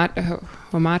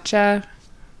Wamacha.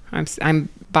 I'm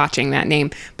botching that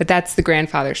name, but that's the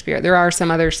grandfather spirit. There are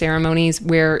some other ceremonies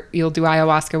where you'll do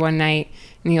ayahuasca one night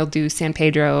and you'll do San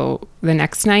Pedro the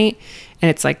next night, and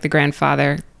it's like the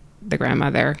grandfather, the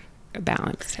grandmother,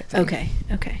 balance type thing.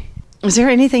 Okay. Is there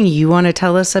anything you want to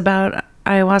tell us about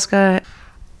ayahuasca?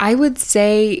 I would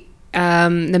say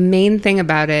the main thing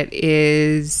about it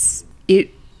is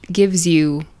it gives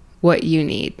you what you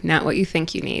need, not what you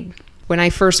think you need. When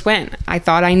I first went, I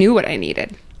thought I knew what I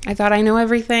needed. I thought I know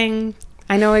everything.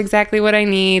 I know exactly what I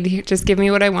need. Just give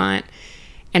me what I want.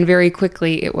 And very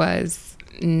quickly it was,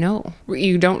 no,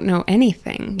 you don't know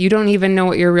anything. You don't even know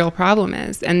what your real problem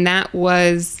is. And that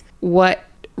was what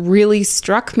really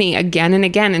struck me again and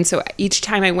again. And so each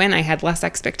time I went, I had less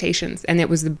expectations, and it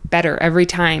was better every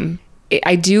time.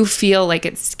 I do feel like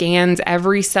it scans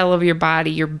every cell of your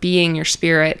body, your being, your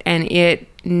spirit, and it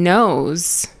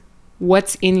knows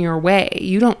what's in your way.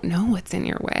 You don't know what's in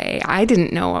your way. I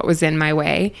didn't know what was in my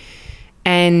way.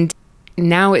 And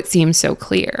now it seems so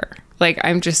clear. Like,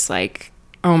 I'm just like,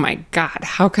 oh my God,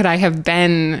 how could I have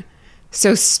been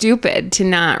so stupid to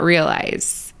not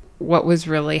realize what was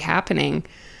really happening?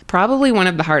 Probably one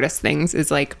of the hardest things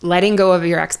is like letting go of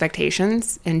your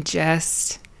expectations and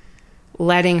just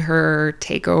letting her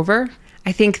take over.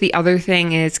 I think the other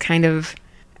thing is kind of,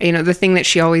 you know, the thing that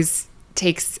she always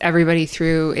takes everybody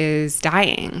through is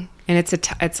dying. And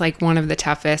it's like one of the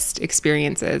toughest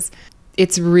experiences.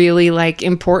 It's really like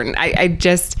important. I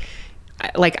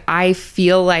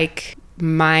feel like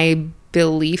my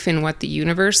belief in what the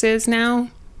universe is now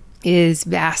is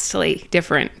vastly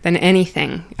different than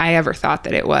anything I ever thought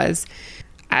that it was.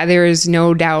 There is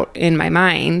no doubt in my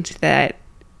mind that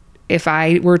if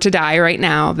I were to die right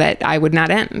now, that I would not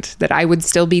end, that I would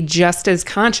still be just as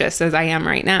conscious as I am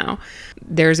right now.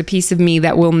 There's a piece of me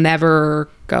that will never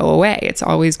go away. It's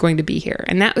always going to be here.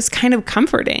 And that was kind of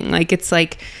comforting. Like, it's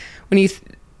like when you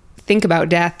think about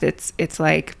death, it's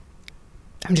like,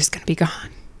 I'm just going to be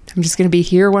gone. I'm just going to be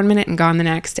here one minute and gone the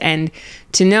next. And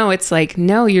to know it's like,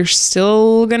 no, you're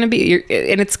still going to be,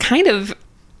 and it's kind of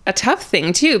a tough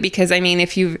thing too, because I mean,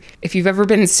 if you've ever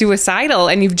been suicidal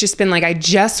and you've just been like, I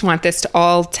just want this to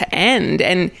all to end.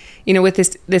 And, you know, with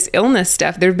this illness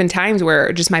stuff, there've been times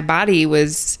where just my body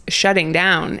was shutting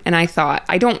down and I thought,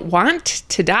 I don't want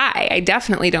to die. I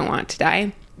definitely don't want to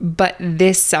die. But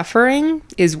this suffering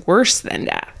is worse than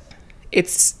death.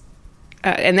 It's,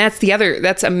 and that's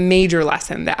a major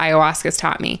lesson that ayahuasca has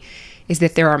taught me, is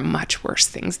that there are much worse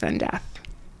things than death.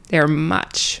 There are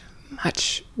much,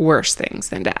 much worse things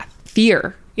than death.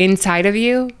 Fear inside of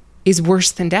you is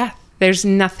worse than death. There's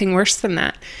nothing worse than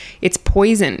that. It's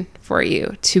poison for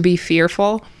you to be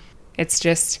fearful. It's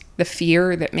just the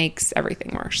fear that makes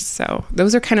everything worse. So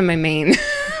those are kind of my main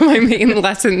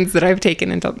lessons that I've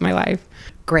taken into my life.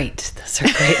 Great. Those are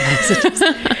great messages.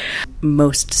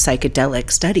 Most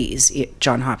psychedelic studies,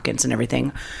 John Hopkins and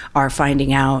everything, are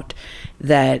finding out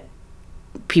that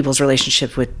people's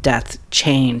relationship with death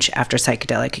change after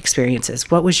psychedelic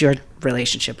experiences. What was your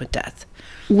relationship with death?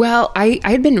 Well,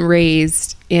 I'd been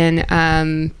raised in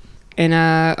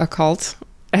a cult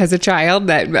as a child,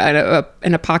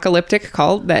 an apocalyptic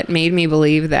cult that made me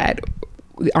believe that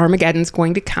Armageddon's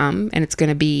going to come and it's going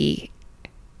to be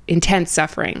intense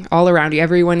suffering all around you.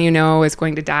 Everyone you know is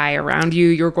going to die around you.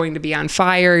 You're going to be on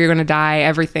fire. You're going to die.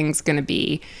 Everything's going to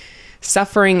be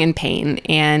suffering and pain.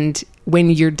 And when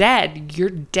you're dead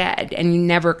and you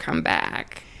never come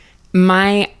back.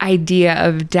 My idea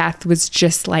of death was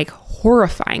just like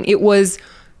horrifying. It was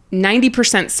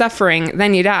 90% suffering,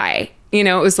 then you die. You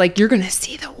know, it was like, you're going to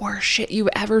see the worst shit you've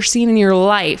ever seen in your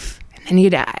life, and then you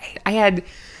die. I had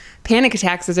panic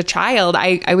attacks as a child.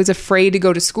 I was afraid to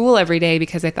go to school every day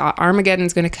because I thought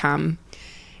Armageddon's going to come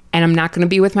and I'm not going to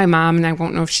be with my mom and I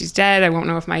won't know if she's dead. I won't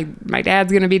know if my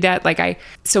dad's going to be dead. I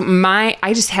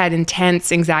just had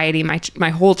intense anxiety my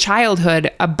whole childhood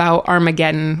about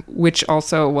Armageddon, which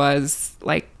also was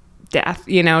like death,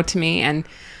 you know, to me. And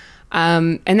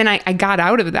then I got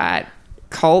out of that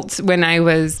cult when I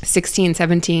was 16,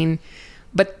 17,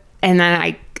 and then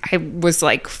I was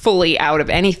like fully out of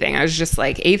anything. I was just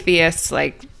like atheist,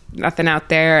 like nothing out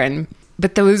there.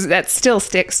 But that still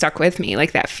stuck with me,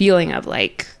 like that feeling of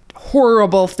like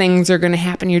horrible things are going to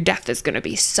happen. Your death is going to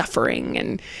be suffering.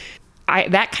 And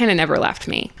that kind of never left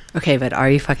me. Okay, but are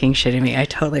you fucking shitting me? I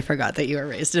totally forgot that you were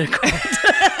raised in a cult.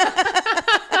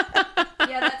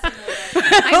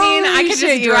 I could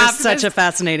just drop such a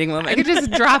fascinating woman. I could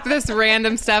just drop this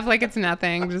random stuff like it's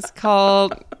nothing. Just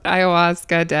cult,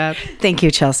 ayahuasca, death. Thank you,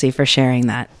 Chelsea, for sharing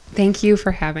that. Thank you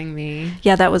for having me.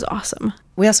 Yeah, that was awesome.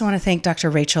 We also want to thank Dr.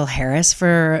 Rachel Harris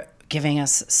for giving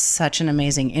us such an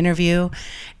amazing interview.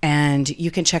 And you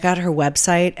can check out her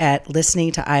website at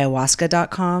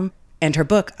listeningtoayahuasca.com. And her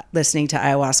book, Listening to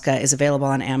Ayahuasca, is available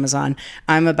on Amazon.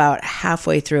 I'm about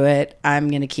halfway through it. I'm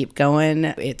going to keep going.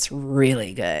 It's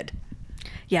really good.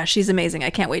 Yeah, she's amazing. I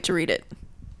can't wait to read it.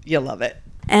 You'll love it.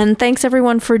 And thanks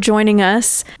everyone for joining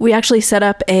us. We actually set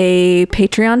up a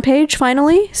Patreon page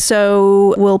finally,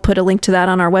 so we'll put a link to that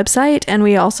on our website. And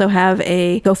we also have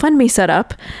a GoFundMe set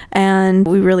up, and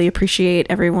we really appreciate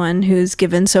everyone who's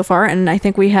given so far. And I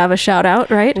think we have a shout out,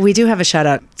 right? We do have a shout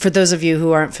out. For those of you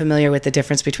who aren't familiar with the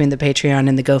difference between the Patreon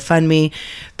and the GoFundMe,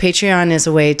 Patreon is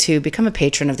a way to become a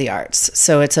patron of the arts.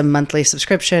 So it's a monthly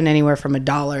subscription, anywhere from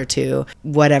 $1 to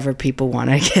whatever people want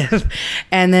to give.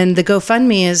 And then the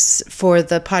GoFundMe is for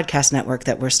the podcast network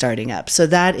that we're starting up. So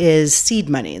that is seed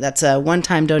money. That's a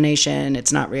one-time donation.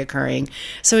 It's not reoccurring.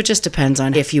 So it just depends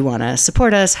on if you want to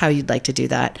support us, how you'd like to do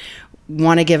that.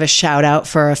 Want to give a shout out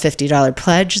for a $50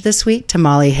 pledge this week to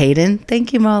Molly Hayden.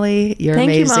 Thank you, Molly. You're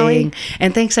amazing. You, Molly.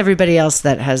 And thanks everybody else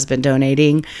that has been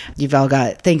donating. You've all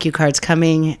got thank you cards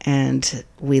coming, and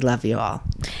we love you all.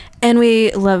 And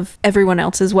we love everyone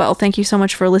else as well. Thank you so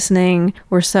much for listening.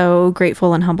 We're so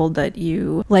grateful and humbled that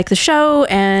you like the show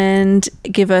and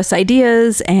give us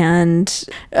ideas. And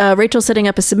Rachel's setting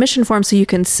up a submission form so you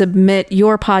can submit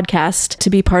your podcast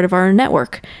to be part of our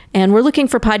network. And we're looking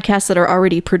for podcasts that are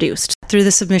already produced. Through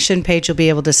the submission page, you'll be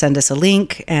able to send us a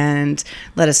link and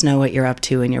let us know what you're up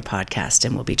to in your podcast,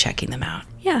 and we'll be checking them out.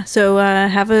 Yeah, so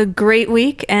have a great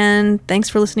week, and thanks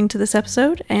for listening to this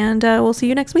episode, and we'll see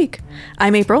you next week.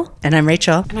 I'm April. And I'm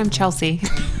Rachel. And I'm Chelsea.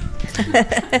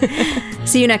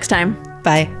 See you next time.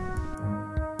 Bye.